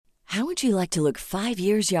How would you like to look 5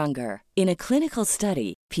 years younger? In a clinical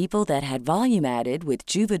study, people that had volume added with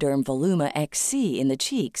Juvederm Voluma XC in the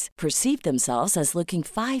cheeks perceived themselves as looking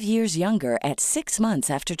 5 years younger at 6 months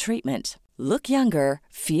after treatment. Look younger,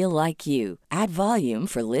 feel like you. Add volume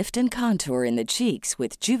for lift and contour in the cheeks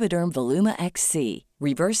with Juvederm Voluma XC.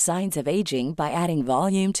 Reverse signs of aging by adding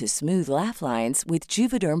volume to smooth laugh lines with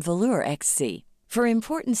Juvederm Volure XC. For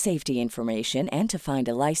important safety information and to find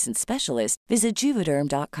a licensed specialist, visit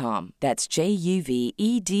Juvederm.com. That's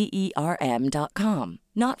JUVEDERM.com.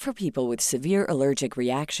 Not for people with severe allergic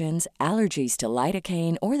reactions, allergies to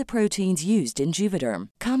lidocaine, or the proteins used in Juvederm.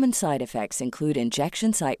 Common side effects include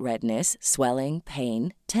injection site redness, swelling,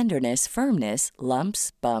 pain, tenderness, firmness,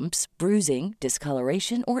 lumps, bumps, bruising,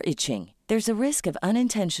 discoloration, or itching. There's a risk of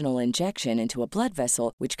unintentional injection into a blood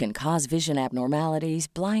vessel, which can cause vision abnormalities,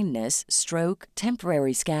 blindness, stroke,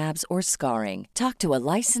 temporary scabs, or scarring. Talk to a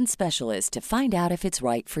licensed specialist to find out if it's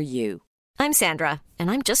right for you. I'm Sandra, and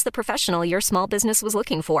I'm just the professional your small business was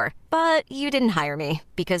looking for. But you didn't hire me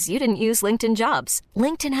because you didn't use LinkedIn Jobs.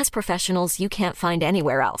 LinkedIn has professionals you can't find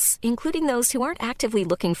anywhere else, including those who aren't actively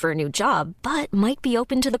looking for a new job, but might be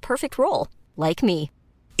open to the perfect role, like me.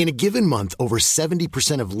 In a given month, over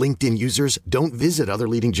 70% of LinkedIn users don't visit other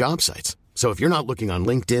leading job sites. So if you're not looking on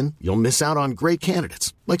LinkedIn, you'll miss out on great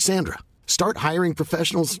candidates like Sandra. Start hiring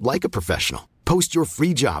professionals like a professional. Post your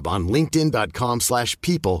free job on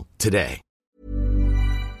linkedin.com/people today.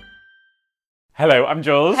 Hello, I'm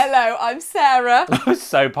Jules. Hello, I'm Sarah. That was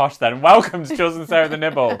so posh then. Welcome to Jules and Sarah the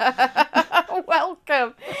Nibble.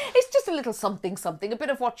 Welcome. It's just a little something, a bit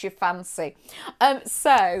of what you fancy.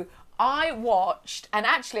 So I watched, and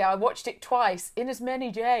actually I watched it twice in as many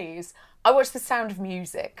days. I watched The Sound of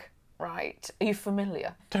Music, right? Are you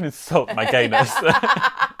familiar? Don't insult my gayness.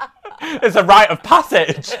 It's a rite of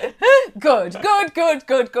passage. Good.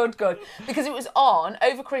 Because it was on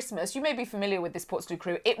over Christmas. You may be familiar with this Portsmouth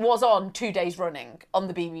crew. It was on 2 days running on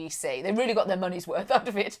the BBC. They really got their money's worth out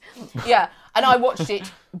of it. Yeah, and I watched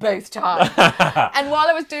it both times. And while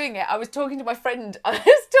I was doing it, I was talking to my friend. And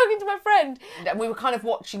we were kind of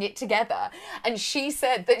watching it together. And she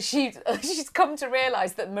said that she's come to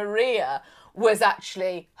realise that Maria was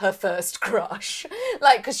actually her first crush.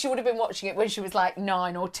 Like, because she would have been watching it when she was like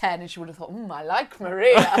 9 or 10 and she would have thought, I like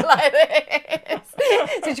Maria like this.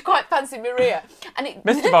 So she quite fancied Maria. And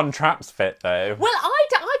Mr. Von Trapp's fit though. Well, I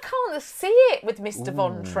can't see it with Mr.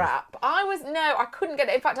 Von Trapp. I couldn't get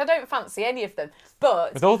it. In fact, I don't fancy any of them.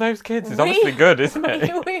 But with all those kids, it's honestly good, isn't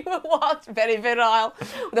it? We were watching, very virile.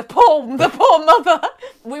 The poor mother.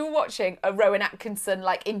 We were watching a Rowan Atkinson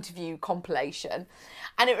interview compilation.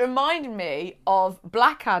 And it reminded me of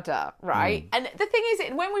Blackadder, right? And the thing is,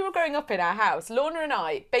 when we were growing up in our house, Lorna and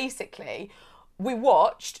I, basically, we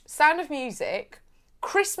watched Sound of Music,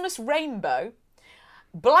 Christmas Rainbow,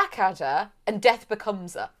 Blackadder, and Death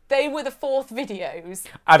Becomes Her. They were the 4th videos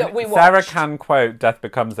that we watched. Sarah can quote Death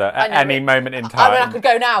Becomes Her at any moment in time. I mean, I could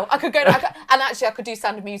go now. And actually, I could do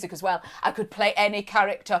Sound of Music as well. I could play any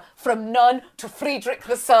character, from Nun to Friedrich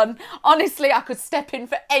the Sun. Honestly, I could step in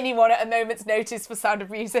for anyone at a moment's notice for Sound of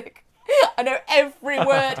Music. I know every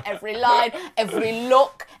word, every line, every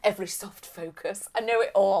look, every soft focus. I know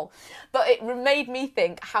it all. But it made me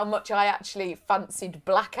think how much I actually fancied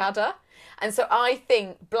Blackadder. And so I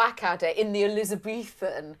think Blackadder in the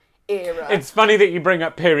Elizabethan era. It's funny that you bring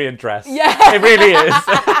up period dress. Yeah. It really is.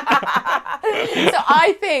 So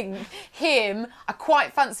I think I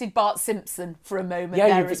quite fancied Bart Simpson for a moment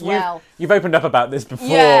as well. You've opened up about this before.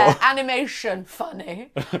 Yeah, animation, funny.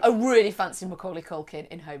 I really fancied Macaulay Culkin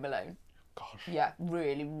in Home Alone. Gosh. Yeah,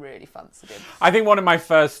 really, really fancied him. I think one of my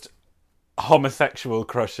first homosexual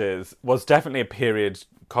crushes was definitely a period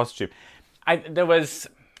costume.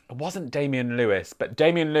 It wasn't Damian Lewis, but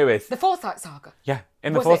Damian Lewis. The Forsyte Saga. Yeah,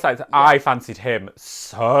 in the Forsyte Saga, I fancied him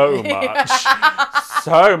so much.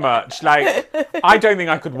 So much. I don't think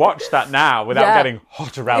I could watch that now without getting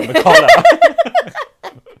hot around the collar.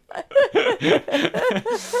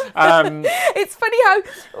 It's funny how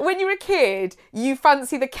when you're a kid you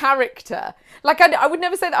fancy the character. I would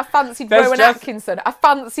never say that I fancied Rowan Atkinson. I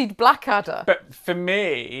fancied Blackadder. But for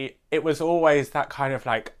me, it was always that kind of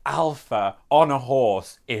alpha on a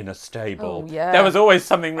horse in a stable. Oh, yeah. There was always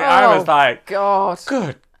something that I was like, God.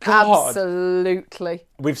 Good God. Absolutely.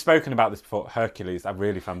 We've spoken about this before. Hercules, I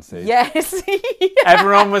really fancy. Yes.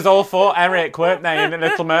 Everyone was all for Eric, weren't they, in The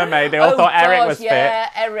Little Mermaid? They all thought Eric was fit. Yeah,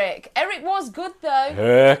 Eric. Eric was good, though.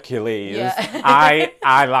 Hercules. Yeah.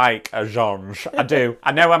 I like a Jean. I do.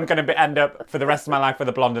 I know I'm going to end up for the rest of my life with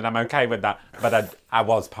a blonde, and I'm okay with that. But I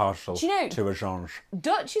was partial to a Jean.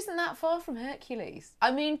 Dutch isn't that far from Hercules.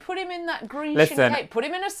 I mean, put him in that Grecian cape. Put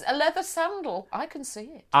him in a leather sandal. I can see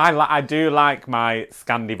it. I do like my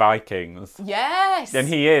Scandi Vikings. Yes. And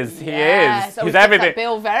he is. So He's everything. That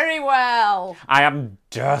bill very well. I am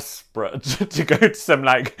desperate to go to some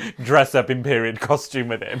dress up in period costume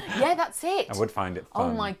with him. Yeah, that's it. I would find it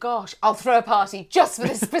fun. Oh my gosh, I'll throw a party just for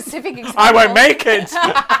this specific example. I won't make it.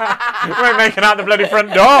 I won't make it out the bloody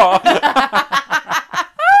front door.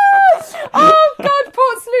 Oh God,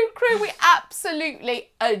 Portslade crew, we absolutely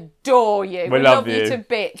adore you. We love you to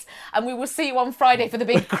bits, and we will see you on Friday for the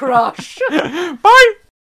big crush. Bye.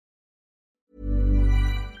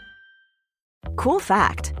 Cool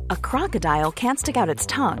fact, a crocodile can't stick out its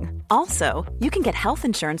tongue. Also, you can get health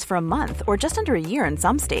insurance for a month or just under a year in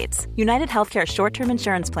some states. United Healthcare short-term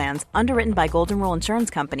insurance plans, underwritten by Golden Rule Insurance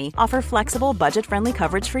Company, offer flexible, budget-friendly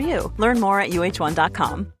coverage for you. Learn more at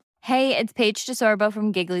uh1.com. Hey, it's Paige DeSorbo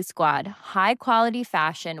from Giggly Squad. High quality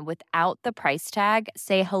fashion without the price tag.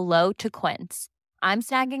 Say hello to Quince. I'm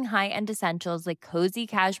snagging high-end essentials like cozy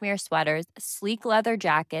cashmere sweaters, sleek leather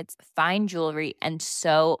jackets, fine jewelry, and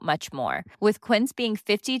so much more. With Quince being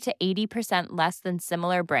 50 to 80% less than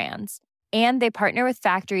similar brands. And they partner with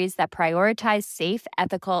factories that prioritize safe,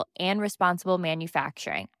 ethical, and responsible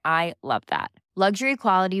manufacturing. I love that. Luxury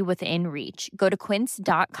quality within reach. Go to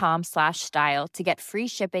quince.com/style to get free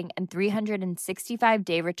shipping and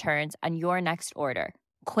 365-day returns on your next order.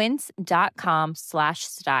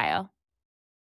 Quince.com/style.